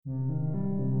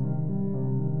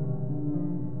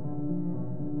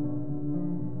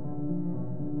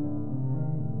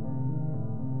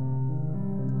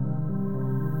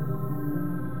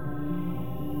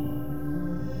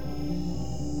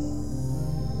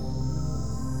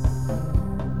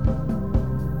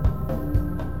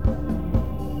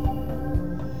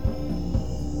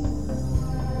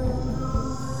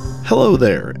Hello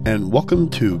there, and welcome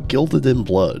to Gilded in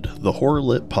Blood, the Horror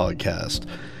Lit podcast.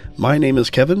 My name is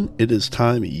Kevin. It is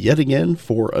time yet again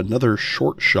for another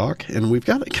short shock, and we've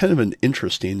got kind of an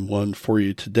interesting one for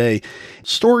you today.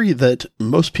 Story that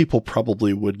most people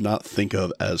probably would not think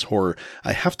of as horror.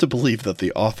 I have to believe that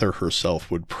the author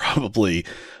herself would probably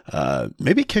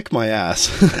maybe kick my ass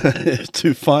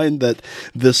to find that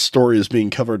this story is being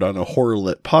covered on a Horror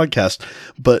Lit podcast,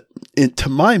 but to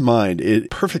my mind, it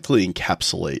perfectly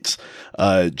encapsulates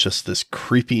just this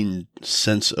creeping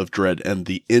sense of dread, and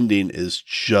the ending is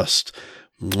just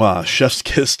chef's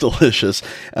kiss delicious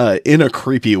in a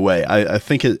creepy way. I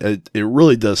think it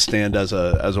really does stand as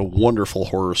a wonderful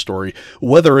horror story,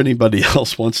 whether anybody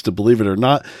else wants to believe it or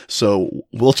not. So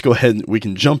let's go ahead and we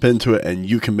can jump into it, and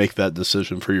you can make that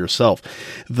decision for yourself.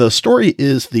 The story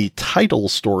is the title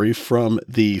story from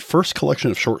the first collection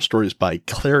of short stories by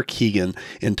Claire Keegan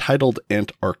entitled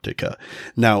Antarctica.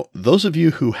 Now, those of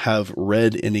you who have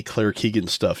read any Claire Keegan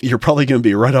stuff, you're probably going to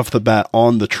be right off the bat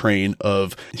on the train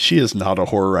of she is not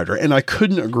a horror writer, and I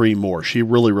couldn't agree more. She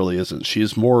really isn't. She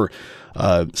is more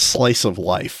slice of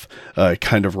life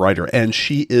kind of writer, and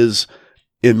she is,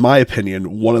 in my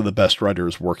opinion, one of the best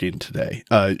writers working today.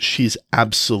 She's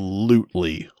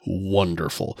absolutely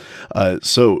wonderful.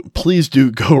 So please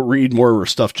do go read more of her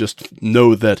stuff. Just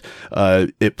know that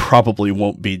it probably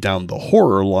won't be down the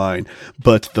horror line,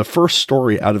 but the first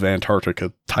story out of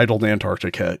Antarctica, titled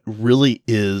Antarctica, really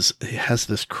has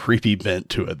this creepy bent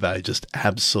to it that I just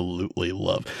absolutely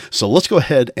love. So let's go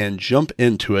ahead and jump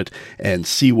into it and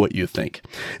see what you think.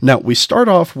 Now, we start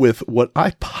off with what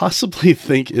I possibly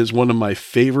think is one of my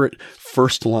favorite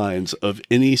first lines of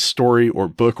any story or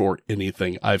book or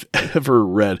anything I've ever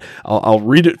read. I'll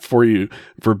read it for you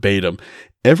verbatim.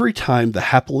 Every time the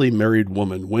happily married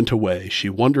woman went away, she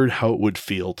wondered how it would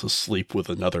feel to sleep with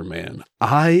another man.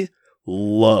 I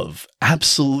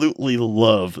absolutely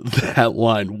love that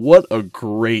line. What a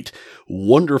great,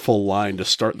 wonderful line to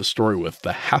start the story with.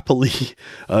 The happily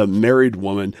married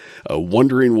woman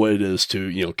wondering what it is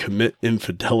to, commit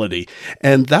infidelity.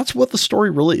 And that's what the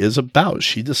story really is about.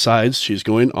 She decides she's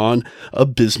going on a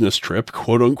business trip,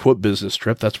 quote unquote business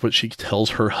trip. That's what she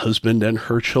tells her husband and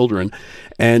her children.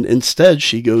 And instead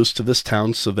she goes to this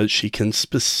town so that she can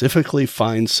specifically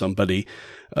find somebody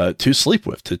to sleep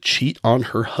with, to cheat on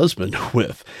her husband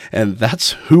with. And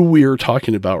that's who we are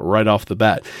talking about right off the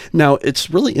bat. Now, it's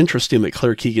really interesting that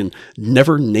Claire Keegan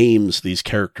never names these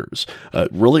characters.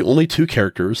 Really only two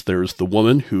characters. There's the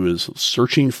woman who is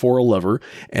searching for a lover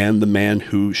and the man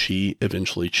who she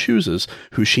eventually chooses,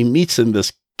 who she meets in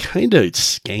this kind of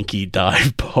skanky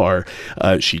dive bar.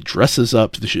 She dresses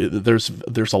up.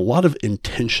 There's a lot of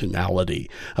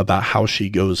intentionality about how she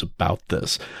goes about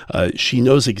this. She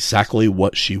knows exactly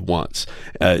what she wants.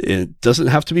 It doesn't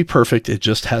have to be perfect. It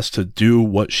just has to do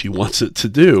what she wants it to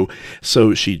do.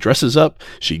 So she dresses up.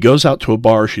 She goes out to a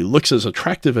bar. She looks as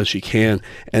attractive as she can.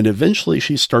 And eventually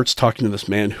she starts talking to this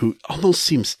man who almost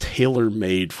seems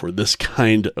tailor-made for this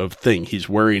kind of thing. He's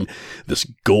wearing this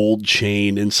gold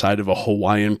chain inside of a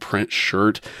Hawaiian print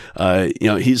shirt.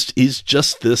 He's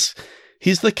just this.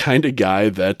 He's the kind of guy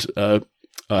that a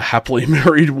happily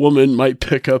married woman might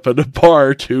pick up at a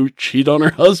bar to cheat on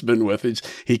her husband with.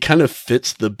 He kind of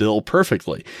fits the bill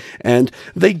perfectly. And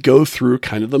they go through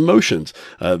kind of the motions.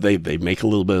 They make a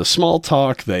little bit of small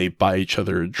talk. They buy each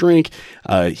other a drink.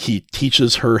 He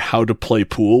teaches her how to play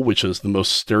pool, which is the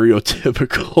most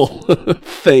stereotypical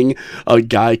thing a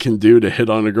guy can do to hit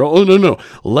on a girl. Oh, no.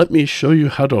 Let me show you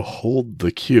how to hold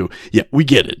the cue. Yeah, we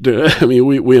get it. I mean,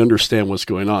 we understand what's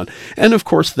going on. And of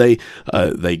course, they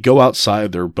go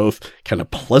outside. They're both kind of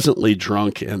pleasantly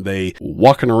drunk, and they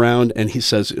walking around, and he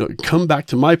says, come back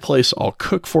to my place, I'll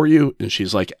cook for you. And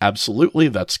she's like, absolutely,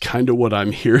 that's kind of what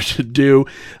I'm here to do.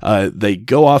 They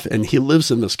go off, and he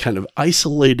lives in this kind of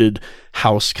isolated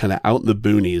house kind of out in the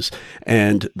boonies,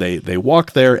 and they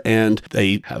walk there and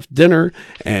they have dinner,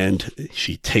 and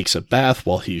she takes a bath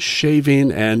while he's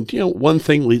shaving, and one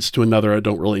thing leads to another. I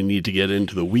don't really need to get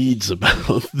into the weeds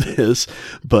about this,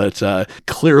 but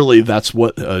clearly that's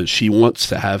what she wants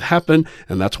to have happen,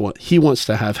 and that's what he wants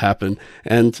to have happen,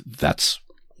 and that's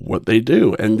what they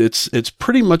do. And it's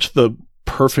pretty much the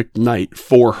perfect night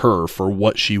for her for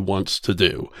what she wants to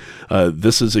do.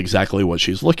 This is exactly what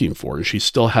she's looking for. And she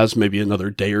still has maybe another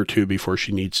day or two before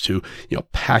she needs to,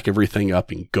 pack everything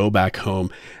up and go back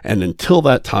home. And until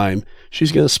that time,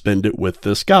 she's going to spend it with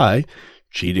this guy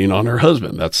cheating on her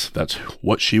husband. That's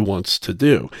what she wants to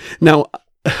do. Now,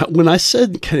 when I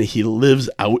said kind of he lives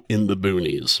out in the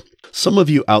boonies, some of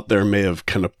you out there may have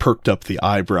kind of perked up the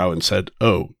eyebrow and said,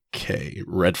 oh, Okay,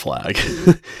 red flag.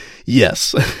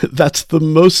 Yes, that's the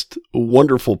most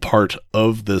wonderful part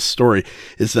of this story,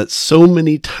 is that so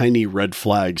many tiny red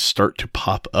flags start to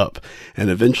pop up, and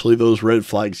eventually those red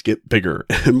flags get bigger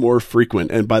and more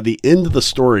frequent. And by the end of the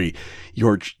story,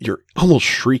 you're almost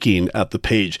shrieking at the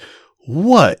page,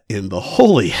 what in the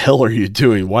holy hell are you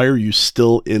doing? Why are you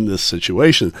still in this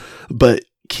situation? But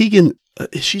Keegan,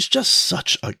 she's just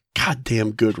such a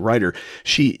goddamn good writer.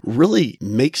 She really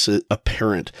makes it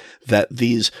apparent that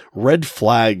these red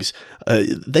flags,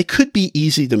 they could be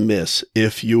easy to miss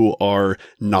if you are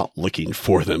not looking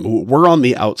for them. We're on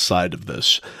the outside of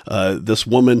this. This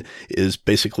woman is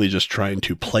basically just trying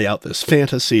to play out this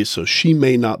fantasy, so she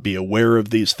may not be aware of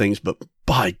these things, but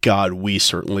by God, we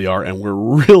certainly are. And we're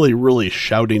really, really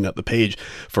shouting at the page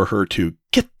for her to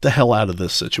get the hell out of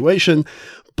this situation.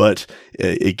 But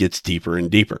it gets deeper and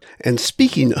deeper. And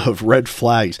speaking of red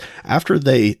flags, after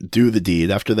they do the deed,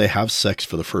 after they have sex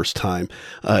for the first time,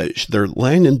 they're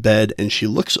laying in bed, and she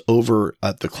looks over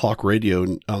at the clock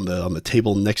radio on the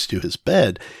table next to his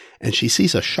bed, and she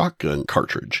sees a shotgun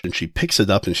cartridge, and she picks it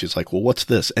up, and she's like, well, what's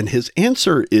this? And his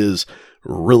answer is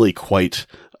really quite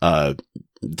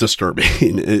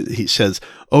disturbing. He says,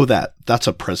 oh, that's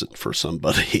a present for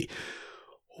somebody.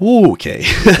 Okay.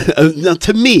 Now,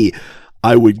 to me,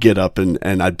 I would get up and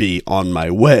I'd be on my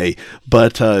way.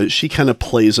 But she kind of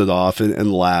plays it off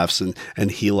and laughs,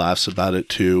 and he laughs about it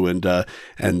too.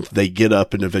 And they get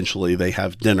up, and eventually they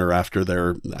have dinner after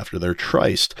they're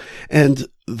tryst. And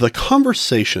the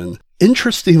conversation,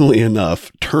 interestingly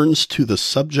enough, turns to the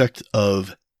subject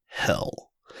of hell.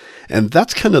 And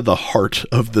that's kind of the heart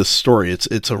of this story.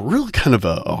 It's a real kind of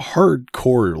a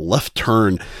hardcore left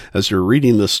turn as you're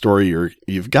reading this story.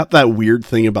 You've got that weird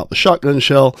thing about the shotgun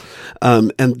shell,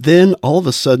 and then all of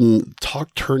a sudden,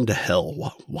 talk turned to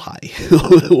hell. Why?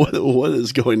 What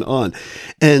is going on?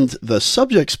 And the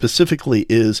subject specifically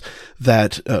is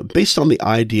that based on the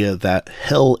idea that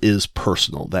hell is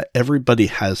personal, that everybody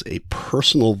has a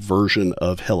personal version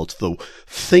of hell. It's the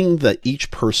thing that each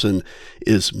person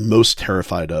is most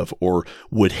terrified of or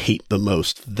would hate the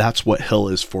most. That's what hell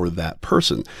is for that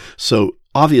person. So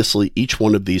obviously each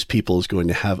one of these people is going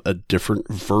to have a different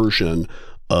version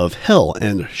of hell.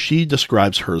 And she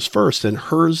describes hers first, and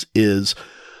hers is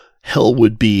hell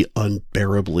would be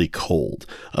unbearably cold,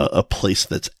 a place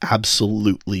that's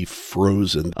absolutely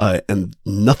frozen, and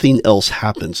nothing else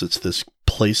happens. It's this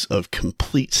place of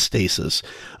complete stasis,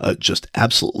 just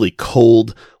absolutely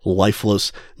cold,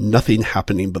 lifeless, nothing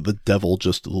happening but the devil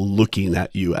just looking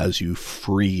at you as you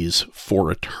freeze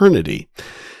for eternity.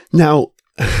 Now,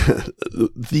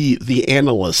 the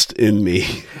analyst in me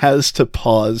has to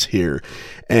pause here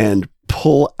and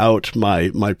pull out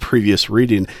my previous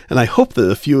reading, and I hope that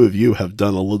a few of you have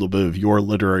done a little bit of your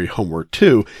literary homework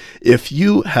too. If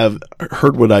you have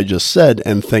heard what I just said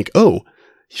and think, oh,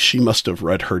 she must have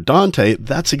read her Dante,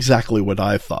 that's exactly what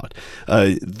I thought.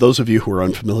 Those of you who are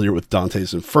unfamiliar with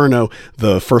Dante's Inferno,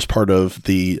 the first part of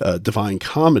the Divine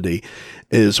Comedy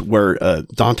is where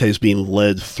Dante is being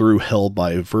led through hell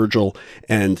by Virgil,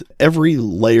 and every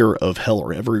layer of hell,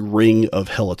 or every ring of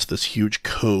hell, it's this huge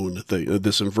cone,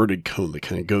 this inverted cone that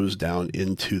kind of goes down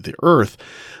into the earth,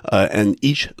 and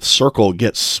each circle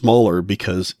gets smaller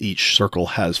because each circle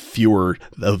has fewer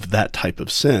of that type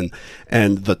of sin,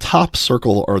 and the top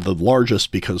circle are the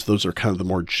largest because those are kind of the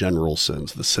more general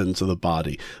sins, the sins of the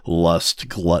body, lust,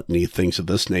 gluttony, things of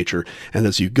this nature, and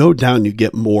as you go down, you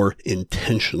get more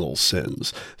intentional sins,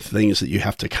 things that you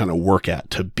have to kind of work at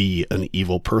to be an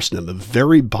evil person. And the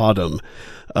very bottom,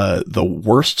 the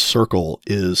worst circle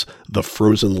is the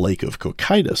frozen lake of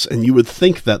Cocytus. And you would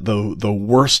think that the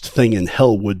worst thing in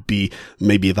hell would be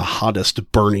maybe the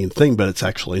hottest burning thing, but it's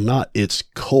actually not. It's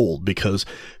cold, because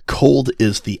cold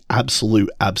is the absolute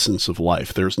absence of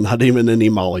life. There's not even any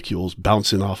molecules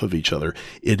bouncing off of each other.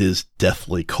 It is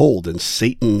deathly cold. And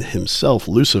Satan himself,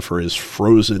 Lucifer, is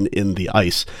frozen in the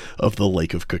ice of the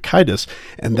lake of Cocytus.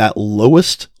 And that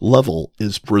lowest level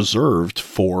is reserved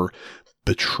for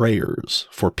betrayers,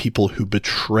 for people who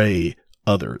betray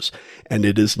others. And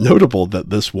it is notable that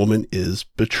this woman is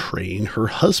betraying her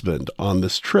husband on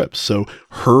this trip. So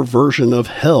her version of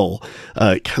hell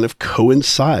kind of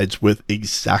coincides with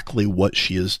exactly what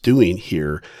she is doing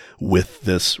here with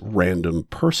this random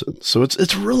person. So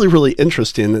it's really, really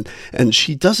interesting. And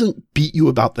she doesn't beat you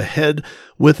about the head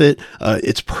with it.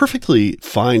 It's perfectly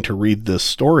fine to read this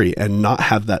story and not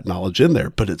have that knowledge in there,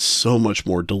 but it's so much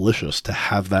more delicious to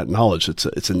have that knowledge.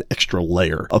 It's an extra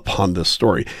layer upon this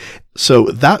story. So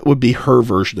that would be her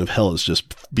version of hell, is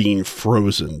just being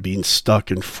frozen, being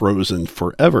stuck and frozen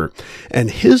forever.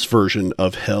 And his version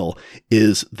of hell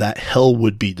is that hell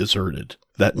would be deserted,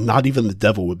 that not even the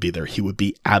devil would be there. He would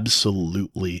be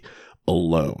absolutely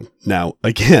alone. Now,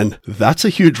 again, that's a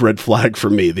huge red flag for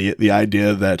me. The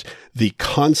idea that the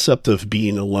concept of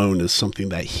being alone is something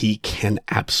that he can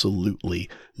absolutely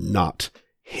not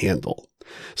handle.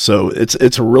 So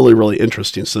it's really, really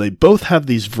interesting. So they both have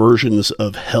these versions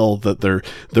of hell that they're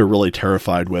really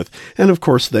terrified with. And of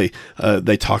course they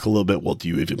talk a little bit, well, do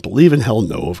you even believe in hell?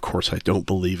 No, of course I don't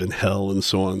believe in hell, and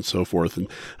so on and so forth.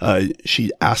 And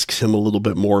she asks him a little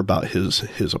bit more about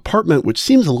his apartment, which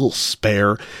seems a little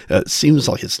spare. It seems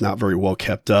like it's not very well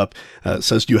kept up.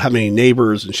 Says, do you have any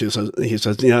neighbors? And he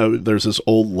says, there's this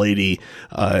old lady,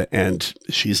 and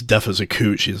she's deaf as a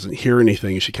coot. She doesn't hear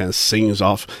anything. She kind of sings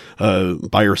off,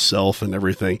 by herself and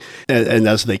everything. And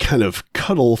as they kind of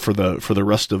cuddle for the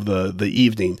rest of the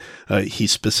evening, he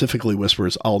specifically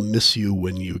whispers, I'll miss you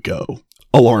when you go.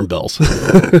 Alarm bells.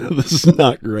 This is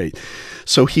not great.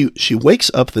 So she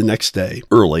wakes up the next day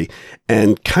early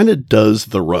and kind of does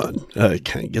the run,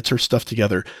 kind of gets her stuff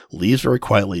together, leaves very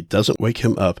quietly, doesn't wake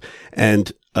him up,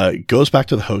 and goes back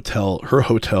to her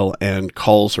hotel, and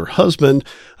calls her husband,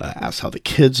 asks how the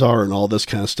kids are and all this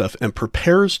kind of stuff, and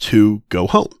prepares to go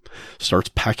home. Starts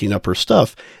packing up her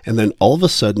stuff, and then all of a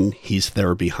sudden he's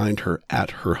there behind her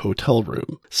at her hotel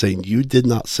room, saying, you did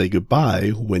not say goodbye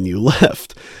when you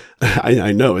left.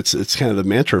 I know it's kind of the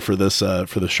mantra for this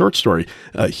for the short story.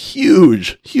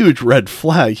 Huge red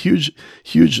flag,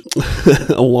 huge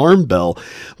alarm bell.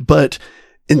 But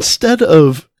instead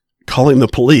of calling the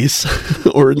police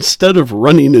or instead of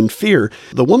running in fear,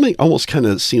 the woman almost kind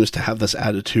of seems to have this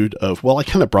attitude of, well, I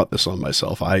kind of brought this on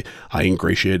myself. I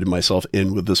ingratiated myself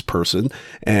in with this person,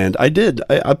 and I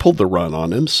pulled the run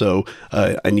on him. So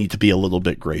I need to be a little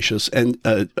bit gracious, and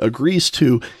agrees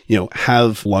to,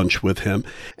 have lunch with him.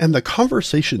 And the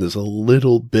conversation is a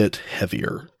little bit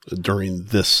heavier during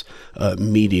this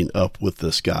meeting up with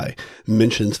this guy.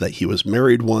 Mentions that he was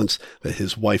married once, that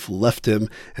his wife left him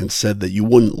and said that you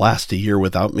wouldn't last a year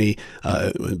without me.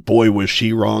 Boy, was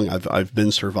she wrong. I've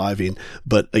been surviving.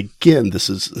 But again, this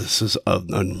is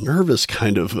a nervous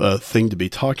kind of thing to be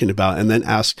talking about. And then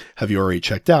ask, have you already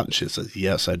checked out? And she says,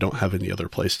 yes, I don't have any other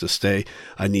place to stay.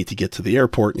 I need to get to the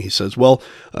airport. And he says, well,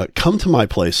 come to my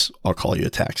place. I'll call you a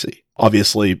taxi.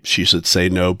 Obviously, she should say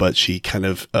no, but she kind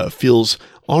of feels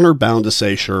honor bound to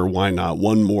say, sure, why not?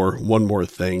 One more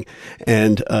thing,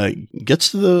 and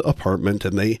gets to the apartment,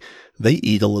 and they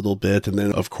eat a little bit, and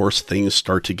then of course things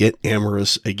start to get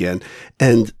amorous again,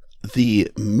 and the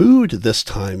mood this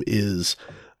time is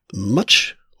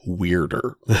much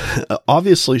weirder.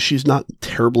 Obviously, she's not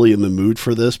terribly in the mood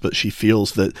for this, but she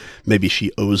feels that maybe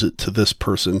she owes it to this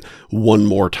person one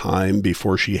more time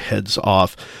before she heads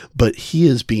off. But he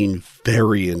is being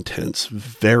very intense,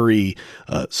 very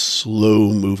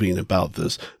slow moving about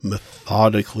this,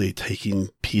 methodically taking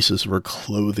pieces of her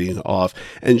clothing off.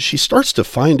 And she starts to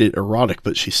find it erotic,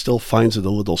 but she still finds it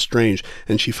a little strange.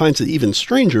 And she finds it even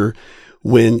stranger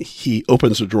when he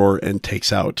opens the drawer and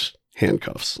takes out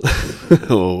handcuffs.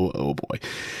 oh boy.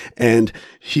 And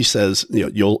she says,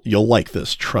 you'll like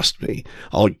this. Trust me.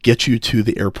 I'll get you to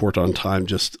the airport on time.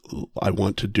 Just, I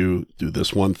want to do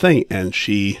this one thing. And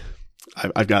she,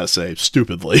 I've got to say,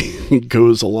 stupidly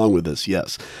goes along with this.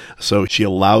 Yes. So she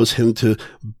allows him to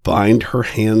bind her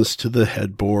hands to the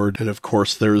headboard. And of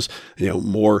course, there's,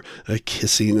 more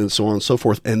kissing and so on and so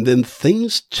forth. And then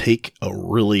things take a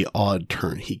really odd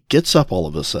turn. He gets up all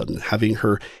of a sudden, having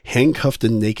her handcuffed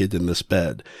and naked in this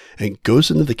bed, and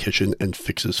goes into the kitchen and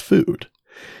fixes food.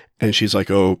 And she's like,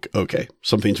 oh, okay,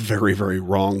 something's very, very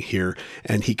wrong here.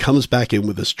 And he comes back in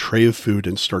with this tray of food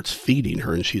and starts feeding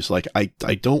her. And she's like, I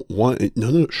don't want it.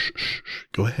 No, shh,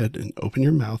 go ahead and open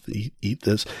your mouth, eat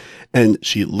this. And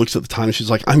she looks at the time and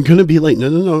she's like, I'm going to be late.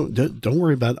 No, don't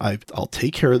worry about it. I'll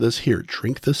take care of this. Here,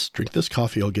 drink this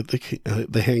coffee. I'll get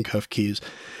the handcuff keys.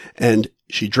 And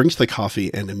she drinks the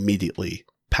coffee and immediately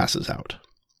passes out.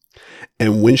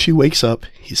 And when she wakes up,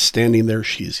 he's standing there.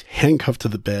 She's handcuffed to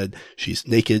the bed. She's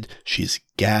naked. She's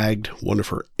gagged. One of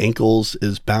her ankles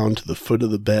is bound to the foot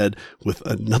of the bed with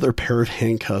another pair of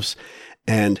handcuffs.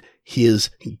 And he is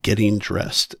getting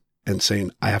dressed and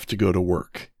saying, I have to go to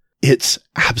work. It's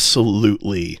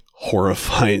absolutely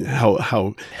horrifying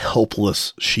how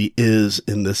helpless she is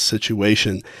in this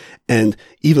situation, and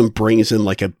even brings in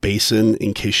like a basin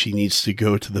in case she needs to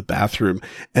go to the bathroom.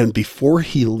 And before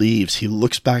he leaves, he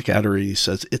looks back at her and he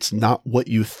says, it's not what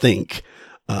you think.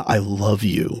 I love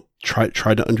you. Try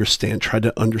to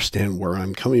understand where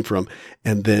I'm coming from.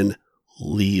 And then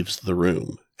leaves the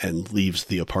room and leaves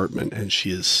the apartment, and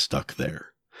she is stuck there.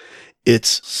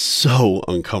 It's so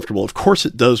uncomfortable. Of course,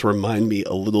 it does remind me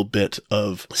a little bit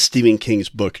of Stephen King's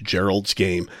book, Gerald's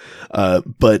Game.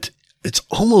 But it's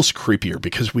almost creepier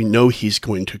because we know he's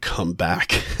going to come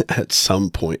back at some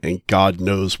point, and God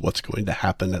knows what's going to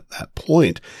happen at that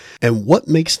point. And what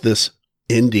makes this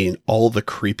ending all the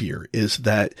creepier is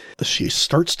that she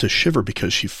starts to shiver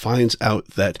because she finds out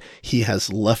that he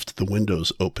has left the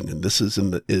windows open, and this is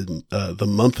in the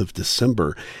month of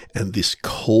December, and this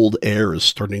cold air is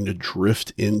starting to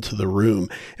drift into the room,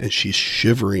 and she's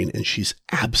shivering, and she's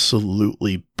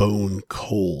absolutely bone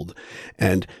cold,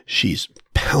 and she's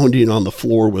pounding on the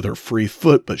floor with her free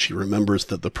foot, but she remembers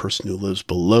that the person who lives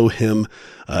below him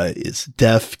is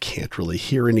deaf, can't really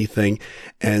hear anything,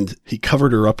 and he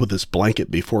covered her up with his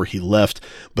blanket before he left,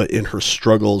 but in her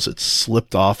struggles, it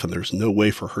slipped off, and there's no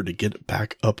way for her to get it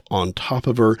back up on top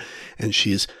of her, and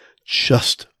she's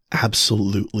just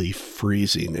absolutely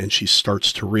freezing, and she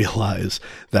starts to realize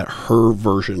that her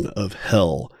version of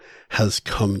hell has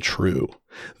come true,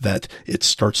 that it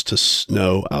starts to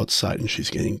snow outside and she's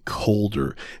getting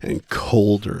colder and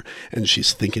colder. And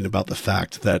she's thinking about the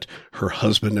fact that her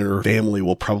husband and her family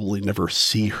will probably never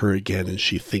see her again. And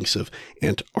she thinks of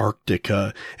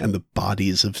Antarctica and the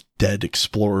bodies of dead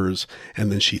explorers.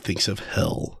 And then she thinks of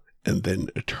hell and then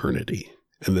eternity.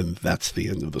 And then that's the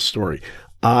end of the story.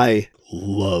 I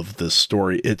love this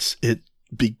story. It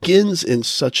begins in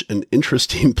such an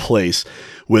interesting place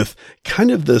with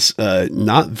kind of this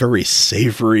not very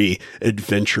savory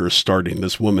adventure starting.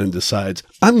 This woman decides,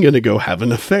 I'm going to go have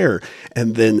an affair.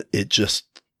 And then it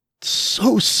just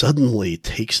so suddenly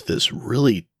takes this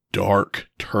really dark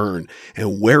turn.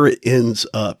 And where it ends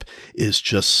up is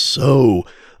just so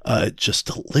just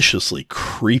deliciously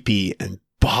creepy and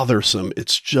bothersome.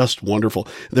 It's just wonderful.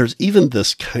 There's even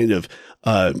this kind of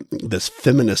this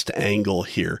feminist angle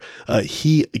here.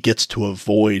 He gets to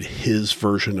avoid his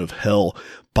version of hell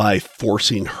by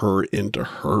forcing her into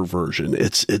her version.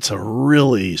 It's a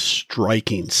really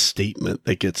striking statement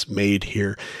that gets made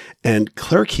here. And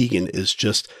Claire Keegan is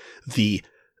just the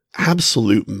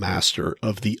absolute master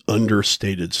of the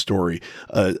understated story,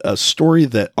 a story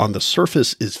that on the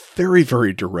surface is very,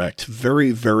 very direct,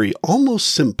 very, very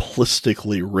almost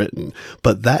simplistically written,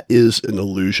 but that is an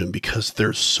illusion because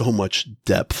there's so much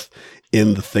depth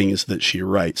in the things that she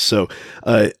writes. So,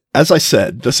 as I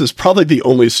said, this is probably the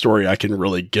only story I can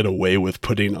really get away with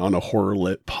putting on a Horror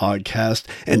Lit podcast.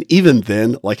 And even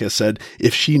then, like I said,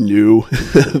 if she knew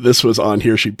this was on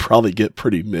here, she'd probably get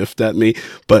pretty miffed at me.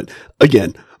 But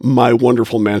again, my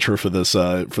wonderful mantra for this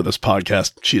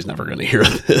podcast, she's never going to hear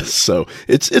this. So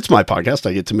it's my podcast.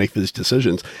 I get to make these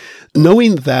decisions.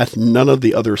 Knowing that none of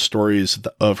the other stories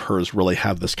of hers really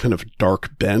have this kind of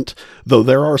dark bent, though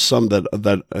there are some that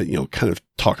kind of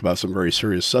talk about some very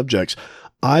serious subjects,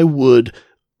 I would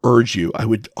urge you, I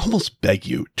would almost beg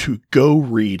you to go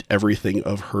read everything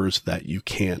of hers that you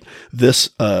can. This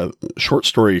short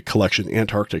story collection,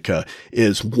 Antarctica,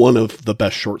 is one of the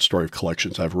best short story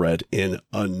collections I've read in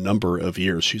a number of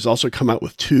years. She's also come out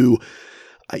with two,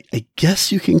 I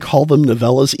guess you can call them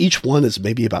novellas. Each one is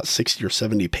maybe about 60 or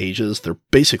 70 pages. They're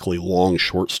basically long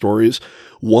short stories.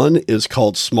 One is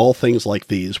called Small Things Like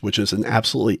These, which is an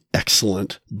absolutely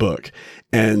excellent book.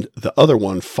 And the other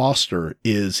one, Foster,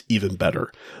 is even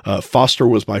better. Foster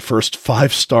was my first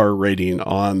 5-star rating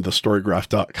on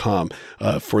thestorygraph.com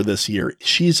for this year.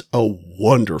 She's a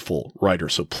wonderful writer,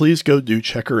 so please go do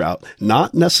check her out.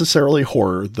 Not necessarily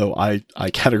horror, though I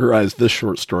categorize this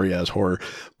short story as horror,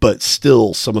 but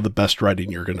still some of the best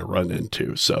writing you're going to run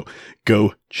into. So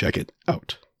go check it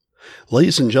out.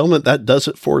 Ladies and gentlemen, that does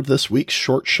it for this week's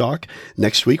Short Shock.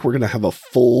 Next week, we're going to have a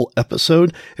full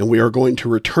episode, and we are going to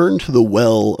return to the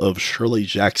well of Shirley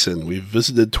Jackson. We've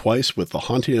visited twice with The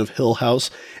Haunting of Hill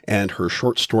House and her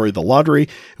short story, The Lottery,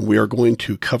 and we are going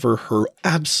to cover her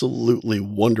absolutely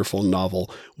wonderful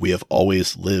novel, We Have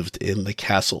Always Lived in the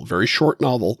Castle. Very short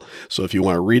novel, so if you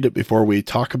want to read it before we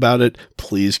talk about it,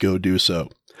 please go do so.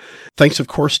 Thanks, of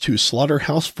course, to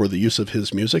Slaughterhouse for the use of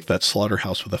his music. That's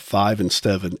Slaughterhouse with a 5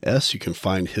 instead of an S. You can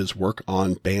find his work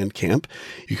on Bandcamp.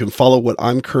 You can follow what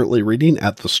I'm currently reading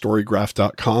at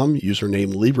thestorygraph.com.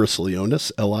 Username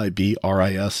LibrisLeonis,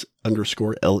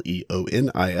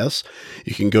 LIBRIS_LEONIS.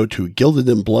 You can go to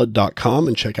gildedinblood.com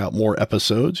and check out more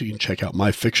episodes. You can check out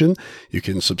my fiction. You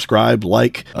can subscribe,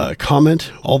 like,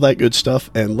 comment, all that good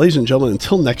stuff. And ladies and gentlemen,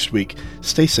 until next week,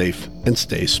 stay safe and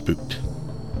stay spooked.